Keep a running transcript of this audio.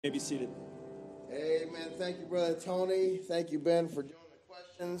You may be seated. Amen. Thank you, Brother Tony. Thank you, Ben, for doing the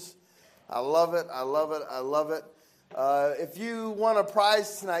questions. I love it. I love it. I love it. If you won a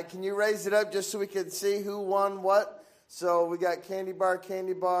prize tonight, can you raise it up just so we can see who won what? So we got candy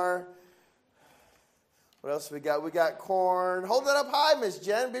bar. What else we got? We got corn. Hold it up high, Miss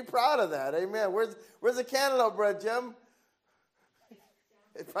Jen. Be proud of that. Amen. Where's the cantaloupe bread, Jim?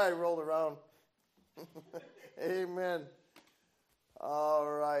 It probably rolled around. Amen. All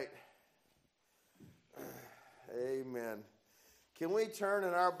right. Amen. Can we turn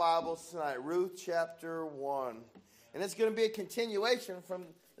in our Bibles tonight? Ruth chapter 1. And it's going to be a continuation from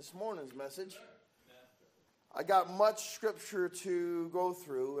this morning's message. I got much scripture to go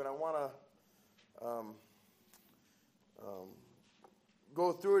through, and I want to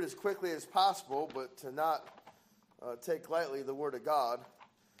go through it as quickly as possible, but to not take lightly the Word of God.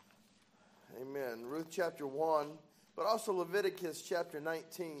 Amen. Ruth chapter 1. But also Leviticus chapter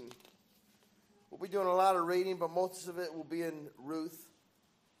 19. We'll be doing a lot of reading, but most of it will be in Ruth.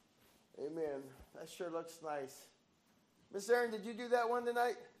 Amen. That sure looks nice. Miss Erin, did you do that one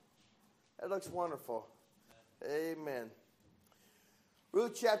tonight? That looks wonderful. Amen.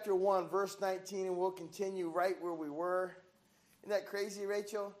 Ruth chapter 1, verse 19, and we'll continue right where we were. Isn't that crazy,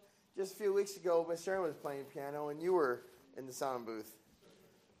 Rachel? Just a few weeks ago, Miss Erin was playing piano, and you were in the sound booth.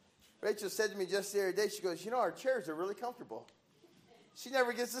 Rachel said to me just the other day, she goes, our chairs are really comfortable. She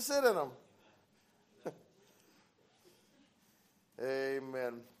never gets to sit in them.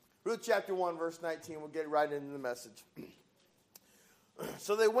 Amen. Ruth chapter 1, verse 19, we'll get right into the message.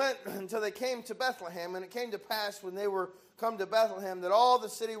 So they went until they came to Bethlehem, and it came to pass when they were come to Bethlehem that all the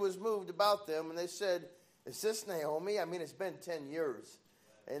city was moved about them, and they said, is this Naomi? I mean, it's been 10 years.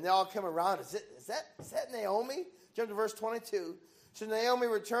 And they all come around, is that Naomi? Jump to verse 22. So Naomi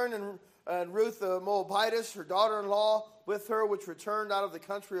returned, and Ruth the Moabitess, her daughter-in-law, with her, which returned out of the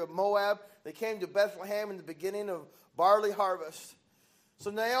country of Moab. They came to Bethlehem in the beginning of barley harvest. So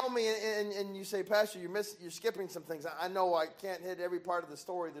Naomi, and you say, Pastor, you're skipping some things. I know I can't hit every part of the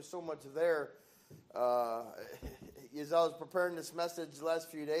story. There's so much there. As I was preparing this message the last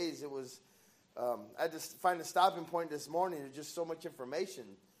few days, it was I had to find a stopping point this morning. There's just so much information.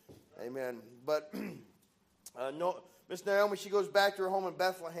 Amen. But Miss Naomi, she goes back to her home in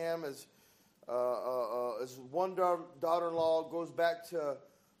Bethlehem as one daughter-in-law goes back to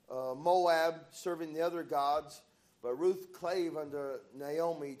Moab, serving the other gods. But Ruth clave unto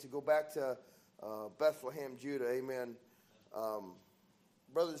Naomi to go back to Bethlehem, Judah. Amen.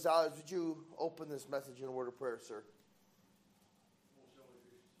 Brother Zales, would you open this message in a word of prayer, sir?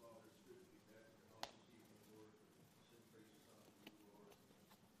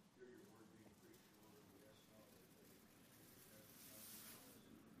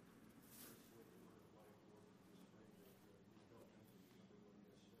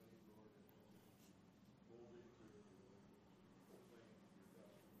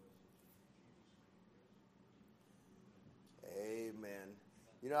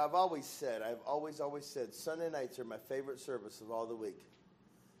 I've always said, Sunday nights are my favorite service of all the week.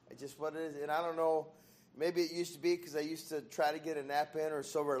 It's just what it is. And I don't know, maybe it used to be because I used to try to get a nap in or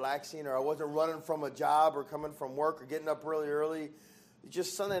so relaxing, or I wasn't running from a job or coming from work or getting up really early.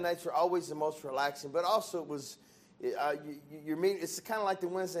 Just Sunday nights were always the most relaxing. But also it was, it's kind of like the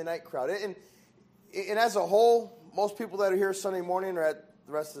Wednesday night crowd. And as a whole, most people that are here Sunday morning are at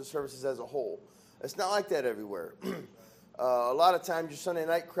the rest of the services as a whole. It's not like that everywhere. A lot of times your Sunday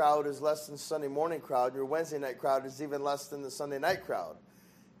night crowd is less than Sunday morning crowd. Your Wednesday night crowd is even less than the Sunday night crowd.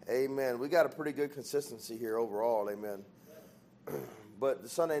 Amen. We got a pretty good consistency here overall. Amen. But the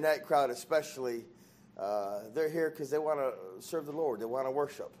Sunday night crowd especially, they're here because they want to serve the Lord. They want to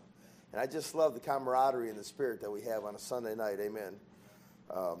worship. And I just love the camaraderie and the spirit that we have on a Sunday night. Amen.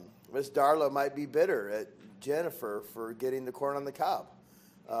 Miss Darla might be bitter at Jennifer for getting the corn on the cob.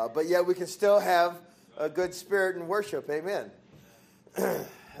 But yet we can still have a good spirit and worship. Amen.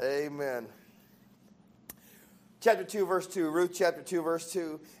 Amen. Chapter 2, verse 2. Ruth chapter 2, verse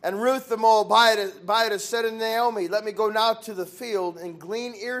 2. And Ruth the Moabitess said to Naomi, let me go now to the field and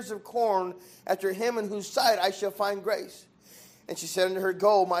glean ears of corn after him in whose sight I shall find grace. And she said unto her,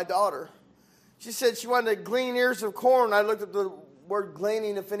 go, my daughter. She said she wanted to glean ears of corn. I looked at the word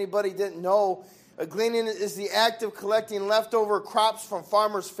gleaning, if anybody didn't know. Gleaning is the act of collecting leftover crops from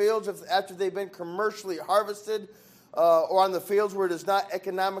farmers' fields after they've been commercially harvested or on the fields where it is not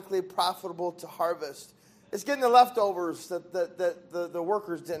economically profitable to harvest. It's getting the leftovers that the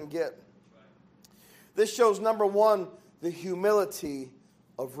workers didn't get. This shows, number one, the humility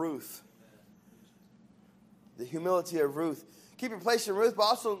of Ruth. The humility of Ruth. Keep your place in Ruth, but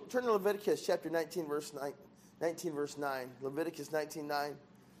also turn to Leviticus chapter 19, verse 9. Leviticus 19:9.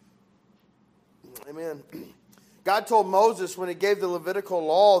 Amen. God told Moses when he gave the Levitical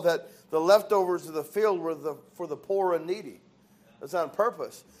law that the leftovers of the field were for the poor and needy. That's on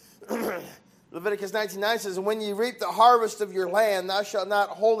purpose. Leviticus 19:9 says, "And when ye reap the harvest of your land, thou shalt not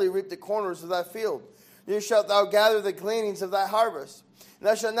wholly reap the corners of thy field. Neither shalt thou gather the gleanings of thy harvest. And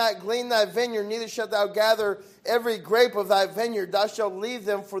thou shalt not glean thy vineyard, neither shalt thou gather every grape of thy vineyard. Thou shalt leave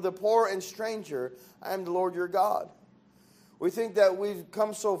them for the poor and stranger. I am the Lord your God." We think that we've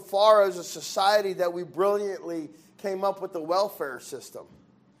come so far as a society that we brilliantly came up with the welfare system.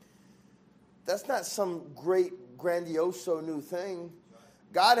 That's not some great, grandioso new thing.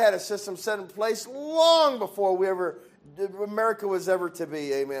 God had a system set in place long before America was ever to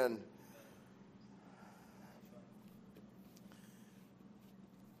be. Amen.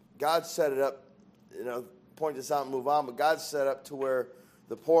 God set it up, point this out and move on, but God set up to where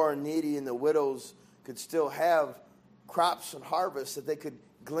the poor and needy and the widows could still have crops and harvests that they could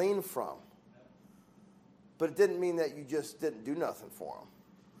glean from. But it didn't mean that you just didn't do nothing for them.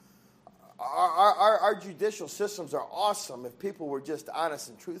 Our judicial systems are awesome if people were just honest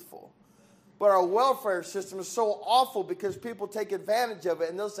and truthful. But our welfare system is so awful because people take advantage of it,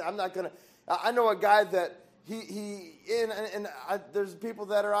 and they'll say, "I'm not going to." I know a guy that there's people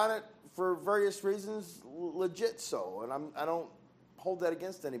that are on it for various reasons, legit so, and I don't hold that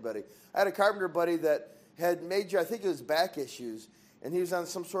against anybody. I had a carpenter buddy that had major, I think it was back issues, and he was on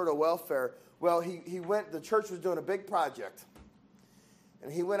some sort of welfare. Well, the church was doing a big project,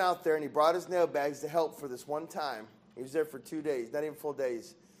 and he went out there and he brought his nail bags to help for this one time. He was there for 2 days, not even full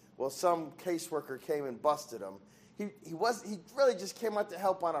days. Well, some caseworker came and busted him. He really just came out to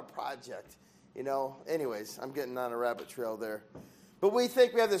help on a project. Anyways, I'm getting on a rabbit trail there. But we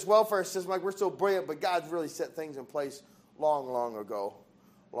think we have this welfare system like we're so brilliant, but God's really set things in place long, long ago.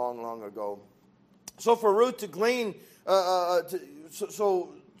 Long, long ago. So for Ruth to glean,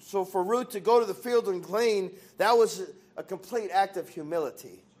 so for Ruth to go to the field and glean, that was a complete act of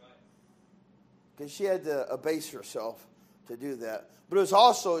humility. Because she had to abase herself to do that. But it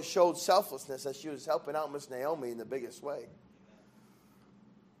showed selflessness as she was helping out Miss Naomi in the biggest way.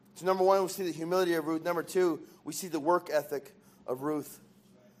 So number one, we see the humility of Ruth. Number two, we see the work ethic of Ruth.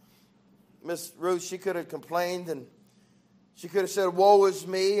 Miss Ruth, she could have complained and she could have said, "Woe is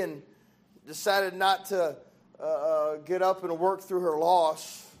me," and decided not to get up and work through her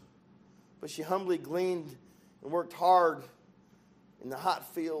loss. But she humbly gleaned and worked hard in the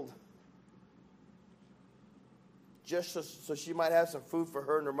hot field just so she might have some food for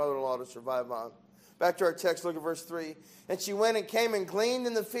her and her mother-in-law to survive on. Back to our text, look at verse 3. "And she went and came and gleaned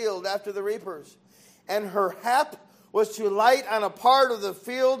in the field after the reapers. And her hap was to light on a part of the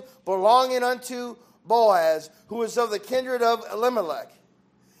field belonging unto Boaz, who was of the kindred of Elimelech."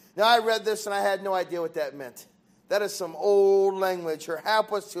 Now, I read this and I had no idea what that meant. That is some old language. Her hap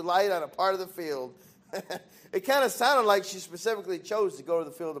was to light on a part of the field. It kind of sounded like she specifically chose to go to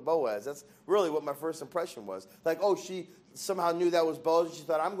the field of Boaz. That's really what my first impression was. Like, she somehow knew that was Boaz. She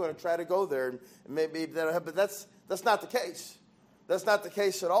thought, "I'm going to try to go there." And maybe that'll happen. But that's not the case. That's not the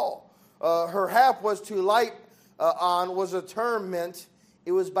case at all. Her hap was to light on was a term meant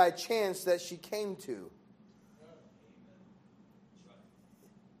it was by chance that she came to.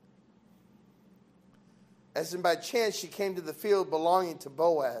 As in by chance she came to the field belonging to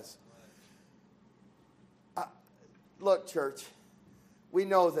Boaz. Look, church, we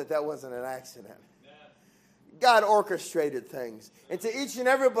know that wasn't an accident. God orchestrated things. And to each and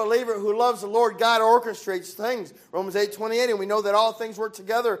every believer who loves the Lord, God orchestrates things. Romans 8:28, and we know that all things work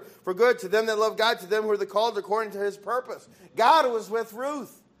together for good to them that love God, to them who are the called according to his purpose. God was with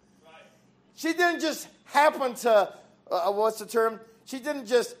Ruth. She didn't just happen to, what's the term? She didn't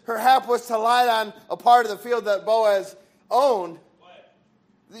just, her hap was to light on a part of the field that Boaz owned.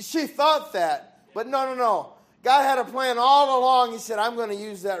 She thought that. But no. God had a plan all along. He said, "I'm going to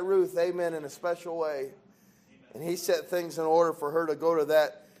use that Ruth, amen, in a special way." And he set things in order for her to go to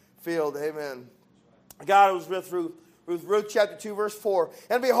that field. Amen. God was with Ruth. Ruth chapter 2, verse 4.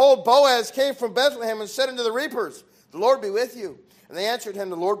 "And behold, Boaz came from Bethlehem and said unto the reapers, The Lord be with you. And they answered him,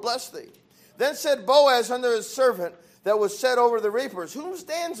 The Lord bless thee. Then said Boaz unto his servant that was set over the reapers, Whose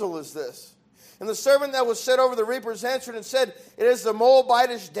damsel is this? And the servant that was set over the reapers answered and said, It is the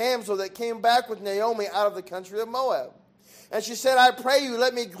Moabitish damsel that came back with Naomi out of the country of Moab. And she said, I pray you,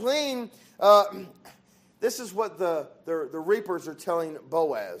 let me glean. This is what the reapers are telling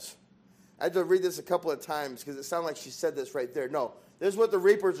Boaz. I had to read this a couple of times because it sounded like she said this right there. No, this is what the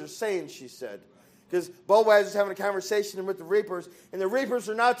reapers are saying, she said. Because Boaz is having a conversation with the reapers, and the reapers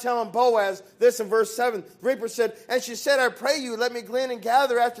are now telling Boaz this in verse 7. The reaper said, and she said, I pray you, let me glean and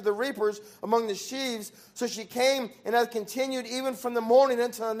gather after the reapers among the sheaves. So she came and hath continued even from the morning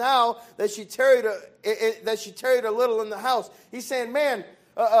until now that she tarried a little in the house. He's saying, man,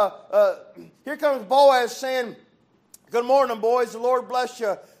 here comes Boaz saying, good morning, boys. The Lord bless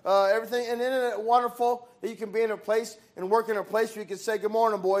you. Everything. And isn't it wonderful that you can be in a place and work in a place where you can say, good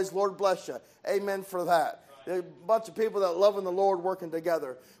morning, boys. Lord bless you. Amen for that. There's a bunch of people that love the Lord working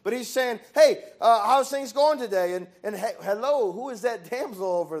together. But he's saying, hey, how's things going today? And hey, hello, who is that damsel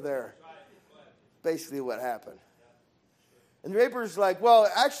over there? Basically what happened. And the reaper's like, well,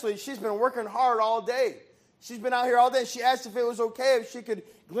 actually, she's been working hard all day. She's been out here all day. She asked if it was okay if she could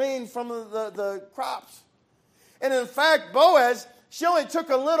glean from the crops. And in fact, Boaz, she only took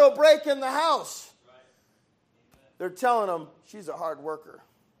a little break in the house. They're telling him she's a hard worker.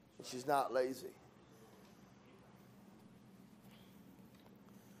 And she's not lazy.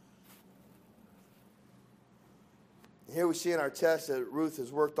 Here we see in our text that Ruth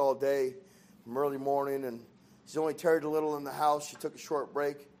has worked all day from early morning, and she's only tarried a little in the house. She took a short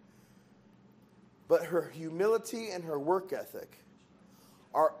break. But her humility and her work ethic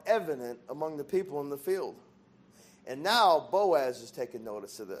are evident among the people in the field. And now Boaz is taking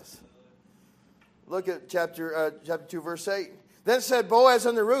notice of this. Look at chapter 2, verse 8. Then said Boaz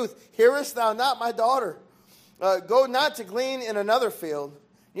unto Ruth, hearest thou not, my daughter? Go not to glean in another field,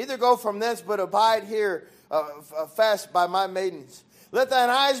 neither go from thence, but abide here fast by my maidens. Let thine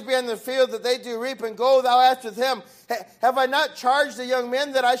eyes be on the field that they do reap, and go thou after them. Have I not charged the young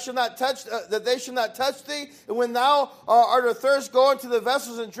men that I shall not touch, that they shall not touch thee? And when thou art athirst, go into the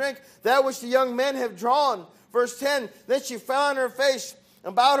vessels and drink that which the young men have drawn. Verse 10, then she fell on her face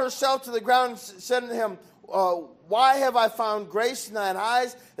and bowed herself to the ground and said unto him, why have I found grace in thine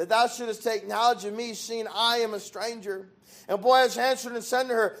eyes, that thou shouldest take knowledge of me, seeing I am a stranger? And Boaz answered and said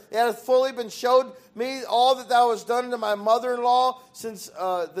to her, it hath fully been showed me all that thou hast done to my mother-in-law since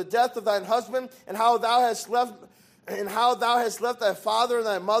the death of thine husband, and how thou hast left thy father and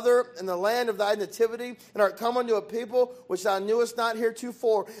thy mother in the land of thy nativity, and art come unto a people which thou knewest not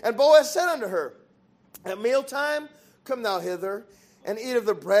heretofore. And Boaz said unto her, at mealtime come thou hither, and eat of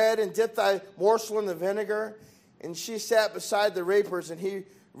the bread, and dip thy morsel in the vinegar. And she sat beside the reapers, and he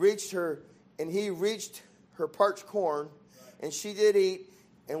reached her parched corn, and she did eat,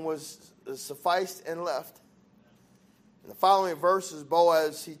 and was sufficed and left. In the following verses,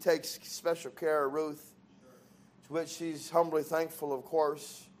 Boaz, he takes special care of Ruth, to which she's humbly thankful, of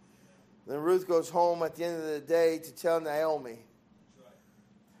course. Then Ruth goes home at the end of the day to tell Naomi.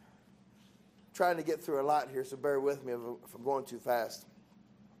 Trying to get through a lot here, so bear with me if I'm going too fast.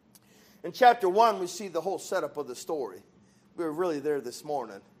 In chapter 1, we see the whole setup of the story. We were really there this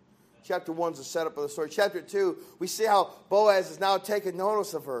morning. Chapter 1 is the setup of the story. Chapter 2, we see how Boaz is now taking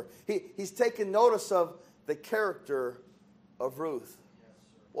notice of her. He's taking notice of the character of Ruth.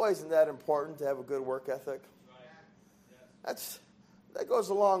 Boy, isn't that important to have a good work ethic? That goes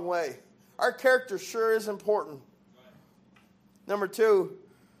a long way. Our character sure is important. Number 2,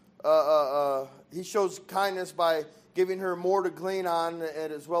 he shows kindness by giving her more to glean on,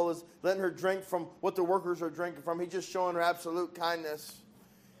 and as well as letting her drink from what the workers are drinking from. He's just showing her absolute kindness.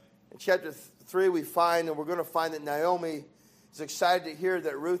 In chapter 3, we find, and we're going to find, that Naomi is excited to hear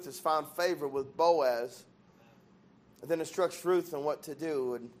that Ruth has found favor with Boaz, and then instructs Ruth on what to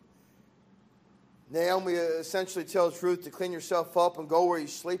do. And Naomi essentially tells Ruth to clean yourself up and go where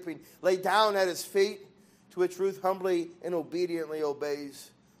he's sleeping. Lay down at his feet, to which Ruth humbly and obediently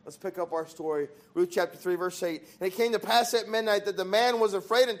obeys. Let's pick up our story. Ruth chapter 3, verse 8. And it came to pass at midnight that the man was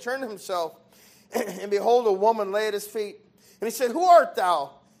afraid and turned himself. And behold, a woman lay at his feet. And he said, who art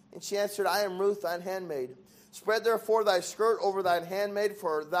thou? And she answered, I am Ruth, thine handmaid. Spread therefore thy skirt over thine handmaid,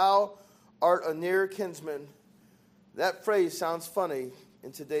 for thou art a near kinsman. That phrase sounds funny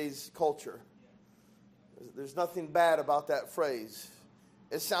in today's culture. There's nothing bad about that phrase.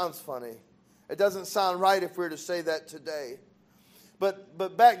 It sounds funny. It doesn't sound right if we were to say that today.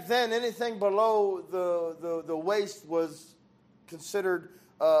 But back then, anything below the waist was considered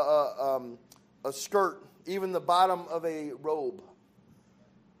a skirt, even the bottom of a robe.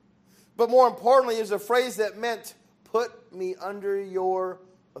 But more importantly, is a phrase that meant, put me under your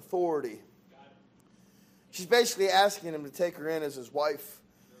authority. She's basically asking him to take her in as his wife,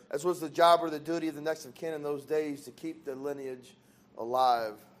 as was the job or the duty of the next of kin in those days, to keep the lineage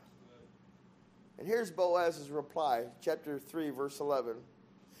alive. And here's Boaz's reply, chapter 3, verse 11.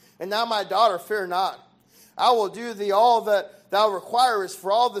 And now, my daughter, fear not. I will do thee all that thou requirest,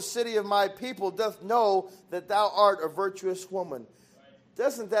 for all the city of my people doth know that thou art a virtuous woman.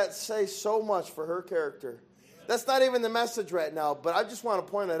 Doesn't that say so much for her character? That's not even the message right now, but I just want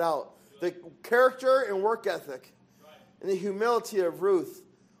to point it out. The character and work ethic and the humility of Ruth,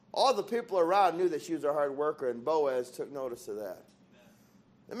 all the people around knew that she was a hard worker, and Boaz took notice of that.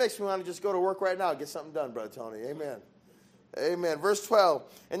 It makes me want to just go to work right now and get something done, Brother Tony. Amen. Amen. Verse 12.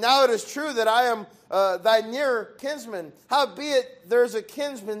 And now it is true that I am thy near kinsman. Howbeit there is a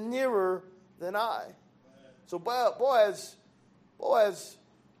kinsman nearer than I. So Boaz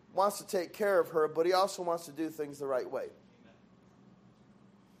wants to take care of her, but he also wants to do things the right way.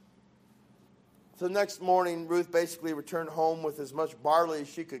 So the next morning, Ruth basically returned home with as much barley as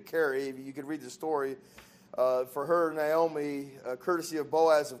she could carry. You could read the story. For her, Naomi, courtesy of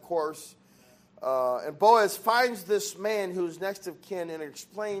Boaz, of course. And Boaz finds this man who's next of kin and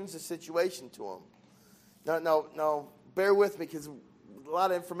explains the situation to him. Now, bear with me because a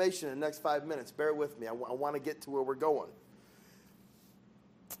lot of information in the next 5 minutes. Bear with me. I want to get to where we're going.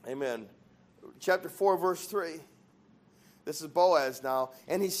 Amen. Chapter 4, verse 3. This is Boaz now.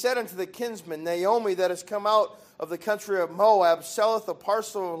 And he said unto the kinsman, Naomi that has come out of the country of Moab selleth a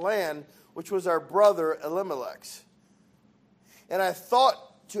parcel of land which was our brother Elimelech's. And I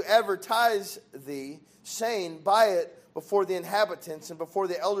thought to advertise thee, saying, buy it before the inhabitants and before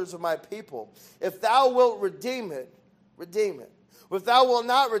the elders of my people. If thou wilt redeem it, redeem it. If thou wilt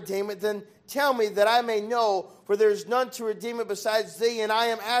not redeem it, then tell me that I may know, for there is none to redeem it besides thee, and I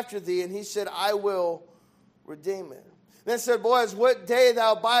am after thee. And he said, I will redeem it. Then said Boaz, what day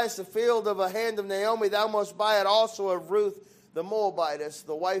thou buyest the field of a hand of Naomi, thou must buy it also of Ruth the Moabitess,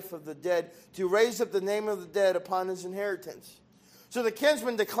 the wife of the dead, to raise up the name of the dead upon his inheritance. So the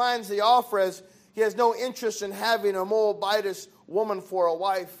kinsman declines the offer as he has no interest in having a Moabitess woman for a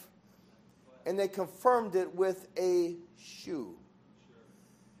wife. And they confirmed it with a shoe.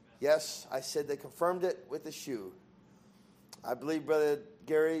 Yes, I said they confirmed it with a shoe. I believe Brother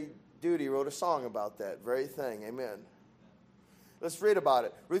Gary Duty wrote a song about that very thing. Amen. Let's read about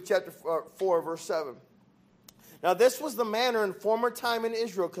it. Ruth chapter 4, verse 7. Now this was the manner in former time in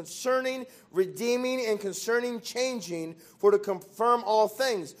Israel concerning redeeming and concerning changing, for to confirm all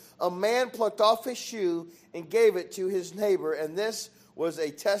things. A man plucked off his shoe and gave it to his neighbor, and this was a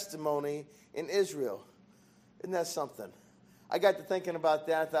testimony in Israel. Isn't that something? I got to thinking about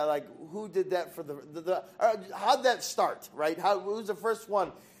that. I thought, like, who did that for how'd that start, right? Who's the first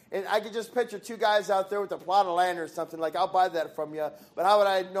one? And I could just picture two guys out there with a plot of land or something, like, I'll buy that from you, but how would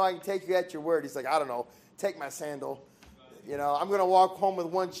I know I can take you at your word? He's like, I don't know, take my sandal. You know, I'm going to walk home with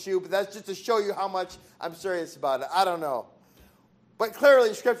one shoe, but that's just to show you how much I'm serious about it. I don't know. But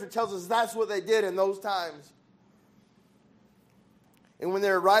clearly, Scripture tells us that's what they did in those times. And when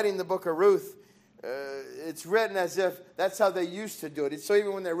they were writing the book of Ruth, it's written as if that's how they used to do it. So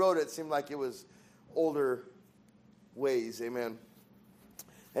even when they wrote it, it seemed like it was older ways. Amen.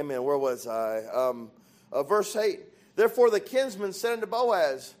 Amen. Where was I? Verse 8. Therefore the kinsman said unto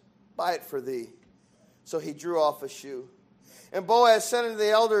Boaz, buy it for thee. So he drew off a shoe. And Boaz said unto the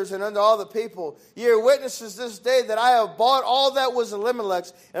elders and unto all the people, ye are witnesses this day that I have bought all that was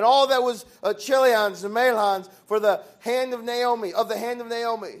Elimelech's and all that was Chilion's and Mahlon's for the hand of Naomi,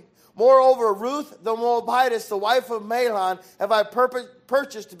 Moreover, Ruth the Moabitess, the wife of Mahlon, have I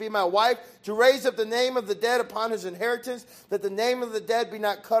purchased to be my wife, to raise up the name of the dead upon his inheritance, that the name of the dead be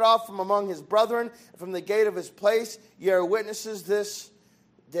not cut off from among his brethren, and from the gate of his place. Ye are witnesses this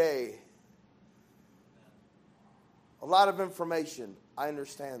day. A lot of information. I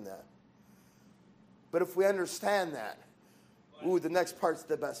understand that. But if we understand that, the next part's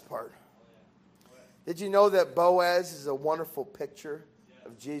the best part. Did you know that Boaz is a wonderful picture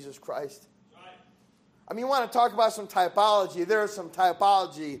of Jesus Christ? I mean, you want to talk about some typology. There is some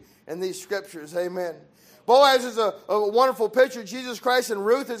typology in these scriptures. Amen. Boaz is a wonderful picture of Jesus Christ, and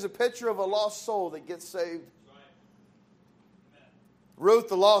Ruth is a picture of a lost soul that gets saved. Ruth,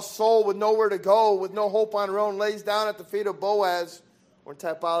 the lost soul with nowhere to go, with no hope on her own, lays down at the feet of Boaz, or in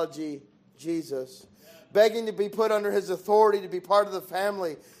typology, Jesus, begging to be put under his authority, to be part of the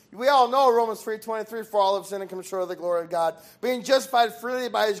family. We all know Romans 3:23, for all have sinned and come short of the glory of God, being justified freely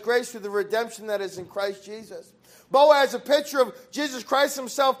by his grace through the redemption that is in Christ Jesus. Boaz, a picture of Jesus Christ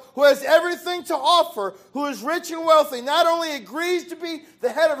himself, who has everything to offer, who is rich and wealthy, not only agrees to be the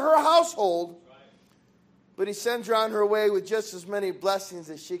head of her household, but he sends her on her way with just as many blessings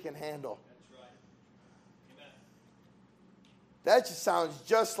as she can handle. That's right. Amen. That just sounds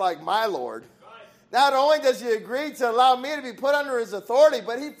just like my Lord. Not only does he agree to allow me to be put under his authority,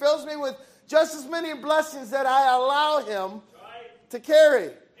 but he fills me with just as many blessings that I allow him to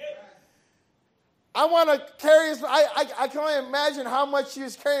carry. I want to carry his... I can only imagine how much she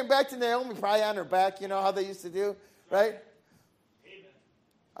was carrying back to Naomi, probably on her back, you know how they used to do, right?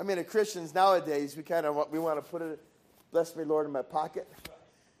 I mean, the Christians nowadays, we want to put it, bless me, Lord, in my pocket.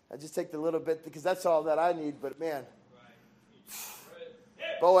 I just take the little bit because that's all that I need. But man,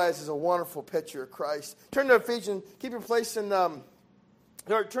 Boaz is a wonderful picture of Christ. Turn to Ephesians. Keep your place in. Turn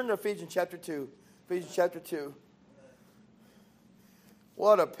to Ephesians chapter 2. Ephesians chapter 2.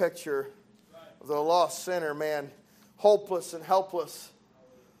 What a picture of the lost sinner, man, hopeless and helpless.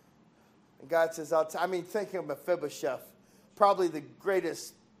 And God says, think of Mephibosheth, probably the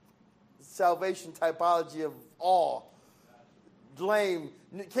greatest salvation typology of all. Lame,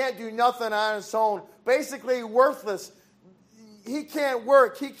 can't do nothing on his own, basically worthless. He can't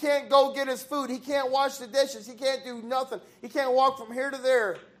work. He can't go get his food. He can't wash the dishes. He can't do nothing. He can't walk from here to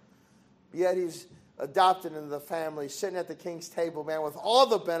there. Yet he's adopted into the family, sitting at the king's table, man, with all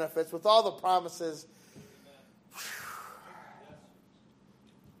the benefits, with all the promises.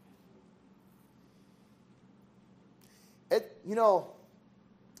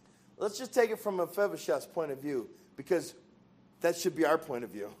 Let's just take it from Mephibosheth's point of view, because that should be our point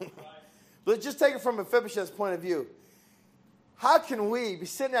of view. But just take it from Mephibosheth's point of view. How can we be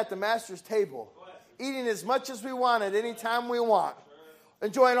sitting at the master's table, eating as much as we want at any time we want,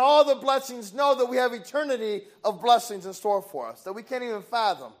 enjoying all the blessings, know that we have eternity of blessings in store for us, that we can't even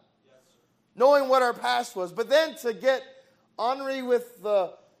fathom, knowing what our past was, but then to get ornery with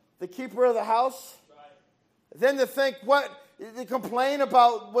the keeper of the house, then to think to complain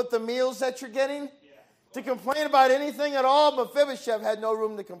about what the meals that you're getting, to complain about anything at all. Mephibosheth had no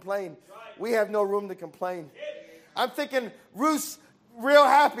room to complain. We have no room to complain. I'm thinking Ruth's real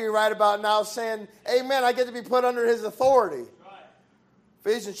happy right about now, saying, amen, I get to be put under his authority.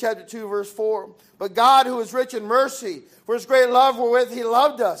 Ephesians chapter 2, verse 4. But God, who is rich in mercy, for his great love wherewith he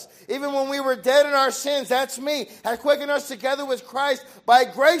loved us, even when we were dead in our sins, that's me, hath quickened us together with Christ. By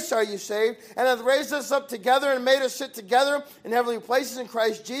grace are you saved, and hath raised us up together and made us sit together in heavenly places in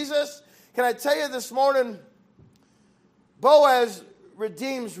Christ Jesus. Can I tell you this morning, Boaz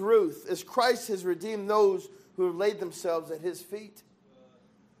redeems Ruth as Christ has redeemed those who have laid themselves at his feet.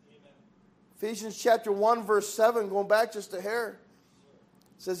 Ephesians chapter 1, verse 7, going back just a hair,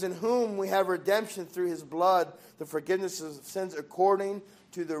 says, in whom we have redemption through his blood, the forgiveness of sins according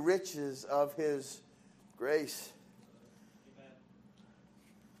to the riches of his grace. Amen.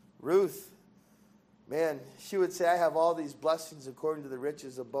 Ruth, man, she would say, I have all these blessings according to the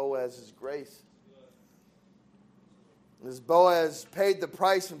riches of Boaz's grace. As Boaz paid the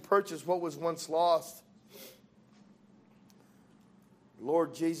price and purchased what was once lost,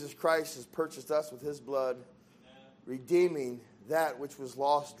 Lord Jesus Christ has purchased us with his blood, redeeming that which was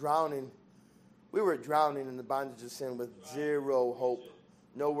lost, drowning. We were drowning in the bondage of sin with zero hope,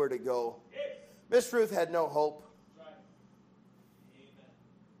 nowhere to go. Miss Ruth had no hope.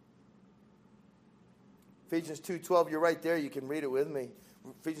 Ephesians 2:12, you're right there. You can read it with me.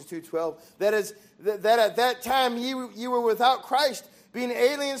 Ephesians 2:12. That is, that at that time you were without Christ, being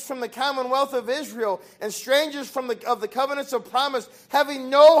aliens from the commonwealth of Israel and strangers of the covenants of promise, having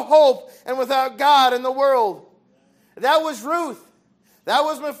no hope and without God in the world. That was Ruth. That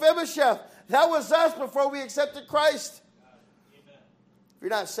was Mephibosheth. That was us before we accepted Christ. If you're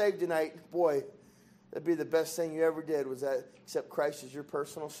not saved tonight, boy, that'd be the best thing you ever did, was that accept Christ as your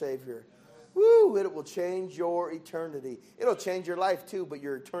personal Savior. Woo! It will change your eternity. It'll change your life too, but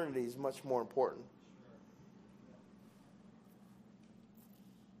your eternity is much more important.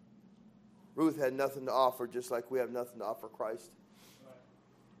 Ruth had nothing to offer, just like we have nothing to offer Christ.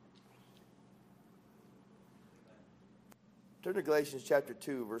 Turn to Galatians chapter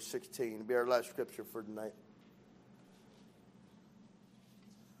 2, verse 16. It'll be our last scripture for tonight.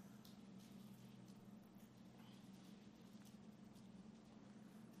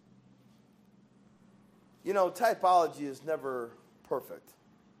 You know, typology is never perfect.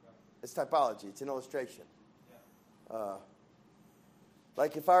 It's typology. It's an illustration.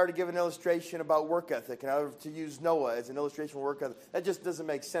 Like if I were to give an illustration about work ethic, and I were to use Noah as an illustration for work ethic, that just doesn't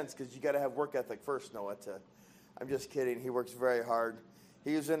make sense, because you got to have work ethic first, Noah. I'm just kidding. He works very hard.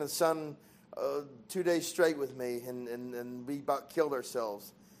 He was in the sun 2 days straight with me, and we about killed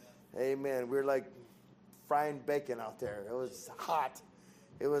ourselves. Amen. We were like frying bacon out there. It was hot.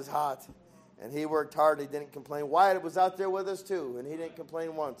 It was hot. And he worked hard. He didn't complain. Wyatt was out there with us too, and he didn't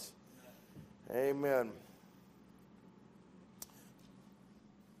complain once. Amen.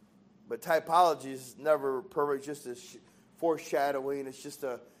 But typology is never perfect. It's just a foreshadowing. It's just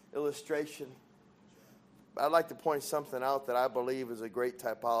an illustration. But I'd like to point something out that I believe is a great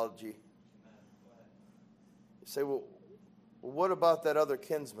typology. You say, well, what about that other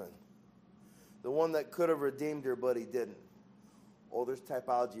kinsman? The one that could have redeemed her, but he didn't. Oh, there's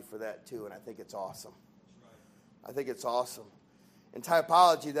typology for that too, and I think it's awesome. I think it's awesome. In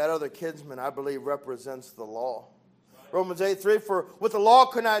typology, that other kinsman, I believe, represents the law. Romans 8:3, for what the law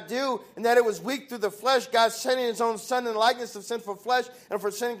could not do, and that it was weak through the flesh, God sending his own Son in the likeness of sinful flesh, and for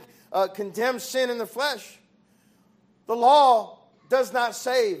sin, condemned sin in the flesh. The law does not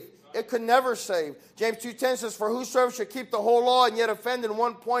save. It could never save. James 2:10 says, for whosoever shall keep the whole law and yet offend in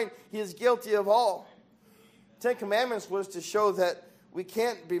one point, he is guilty of all. 10 Commandments was to show that we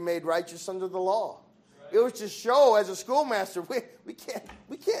can't be made righteous under the law. It was to show, as a schoolmaster, we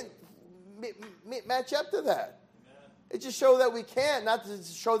can't match up to that. It just shows that we can't, not to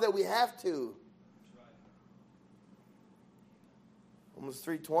show that we have to. Romans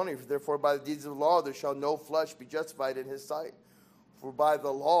 3:20, therefore by the deeds of the law there shall no flesh be justified in his sight. For by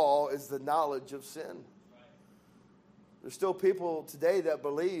the law is the knowledge of sin. There's still people today that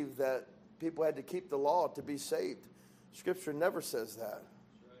believe that people had to keep the law to be saved. Scripture never says that.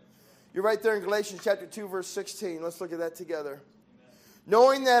 You're right there in Galatians chapter 2, verse 16. Let's look at that together.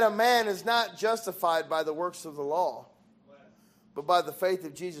 Knowing that a man is not justified by the works of the law, but by the faith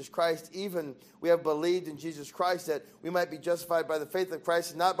of Jesus Christ, even we have believed in Jesus Christ that we might be justified by the faith of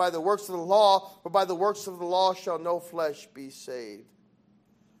Christ, and not by the works of the law, for by the works of the law shall no flesh be saved.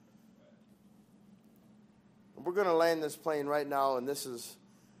 We're going to land this plane right now, and this is,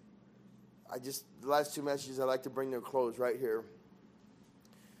 the last two messages I'd like to bring to a close right here.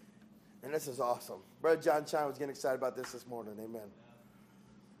 And this is awesome. Brother John Chine was getting excited about this morning. Amen.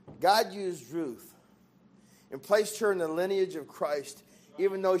 God used Ruth and placed her in the lineage of Christ,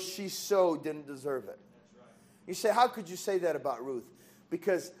 even though she so didn't deserve it. You say, how could you say that about Ruth?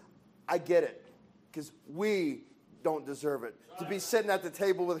 Because I get it. Because we don't deserve it. To be sitting at the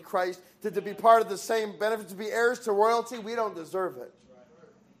table with Christ, to be part of the same benefit, to be heirs to royalty, we don't deserve it.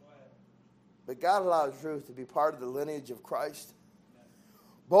 But God allows Ruth to be part of the lineage of Christ.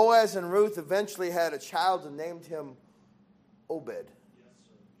 Boaz and Ruth eventually had a child and named him Obed.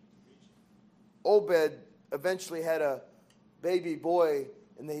 Obed eventually had a baby boy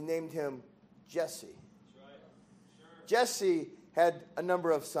and they named him Jesse. Jesse had a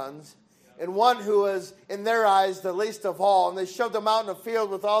number of sons, and one who was, in their eyes, the least of all. And they shoved him out in the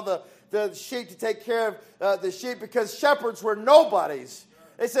field with all the sheep to take care of the sheep because shepherds were nobodies.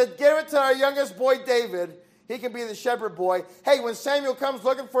 They said, give it to our youngest boy, David. He can be the shepherd boy. Hey, when Samuel comes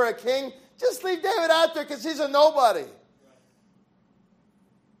looking for a king, just leave David out there because he's a nobody.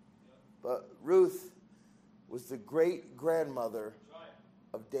 But Ruth was the great-grandmother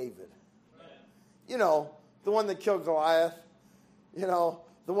of David. You know, the one that killed Goliath. You know,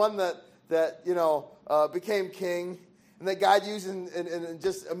 the one that became king. And that God used in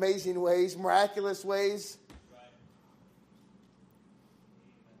just amazing ways, miraculous ways.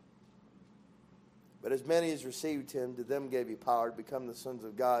 But as many as received him, to them gave he power to become the sons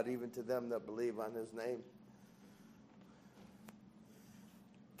of God, even to them that believe on his name.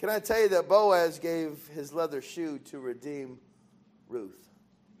 Can I tell you that Boaz gave his leather shoe to redeem Ruth,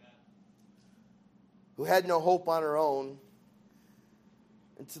 who had no hope on her own.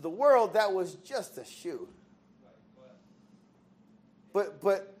 And to the world, that was just a shoe. But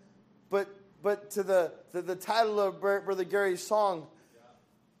to the title of Brother Gary's song,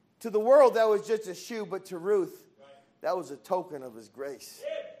 to the world, that was just a shoe, but to Ruth, that was a token of his grace.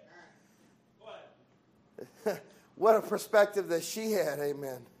 What a perspective that she had,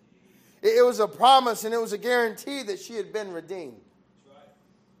 amen. It was a promise and it was a guarantee that she had been redeemed.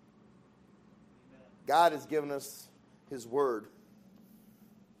 God has given us his word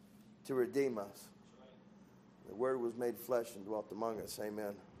to redeem us. The word was made flesh and dwelt among us,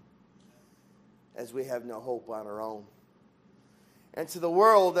 amen. As we have no hope on our own. And to the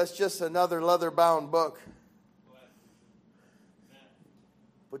world, that's just another leather-bound book.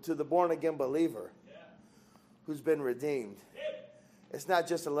 But to the born-again believer who's been redeemed, it's not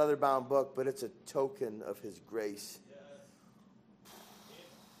just a leather-bound book, but it's a token of his grace.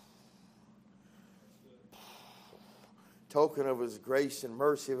 Token of his grace and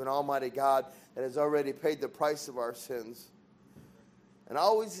mercy of an almighty God that has already paid the price of our sins. And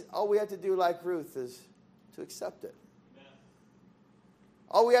all we have to do, like Ruth, is to accept it.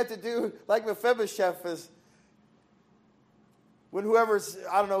 All we have to do, like Mephibosheth, is when whoever's,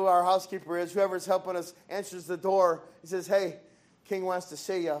 I don't know who our housekeeper is, whoever's helping us answers the door, he says, hey, King wants to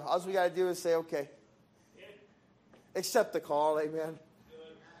see you. All we got to do is say, okay. Accept the call, amen.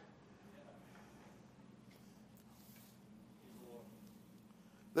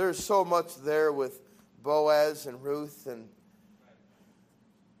 There's so much there with Boaz and Ruth, and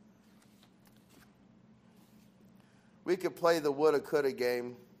we could play the woulda, coulda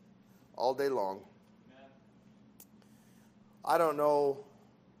game all day long. I don't know.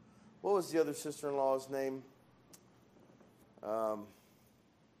 What was the other sister-in-law's name?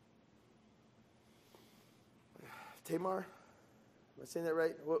 Tamar? Am I saying that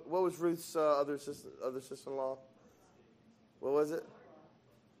right? What was Ruth's other sister-in-law? What was it?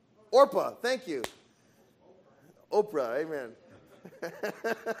 Orpah. Thank you. Oprah. Amen.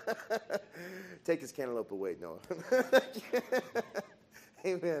 Take his cantaloupe away, Noah.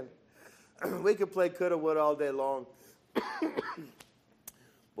 Amen. We could play coulda, woulda all day long.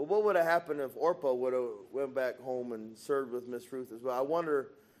 But what would have happened if Orpah would have went back home and served with Miss Ruth as well? I wonder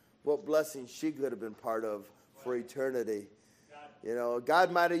what blessing she could have been part of for eternity. You know,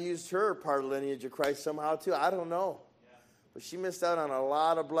 God might have used her part of the lineage of Christ somehow too. I don't know. But she missed out on a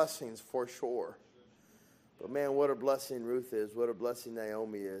lot of blessings for sure. But man, what a blessing Ruth is. What a blessing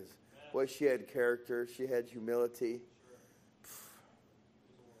Naomi is. Boy, she had character. She had humility.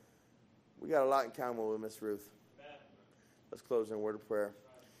 We got a lot in common with Miss Ruth. Let's close in a word of prayer.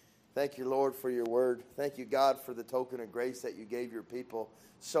 Thank you, Lord, for your word. Thank you, God, for the token of grace that you gave your people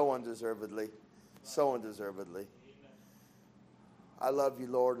so undeservedly. So undeservedly. I love you,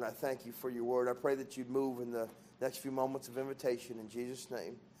 Lord, and I thank you for your word. I pray that you'd move in the next few moments of invitation in Jesus'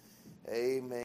 name. Amen.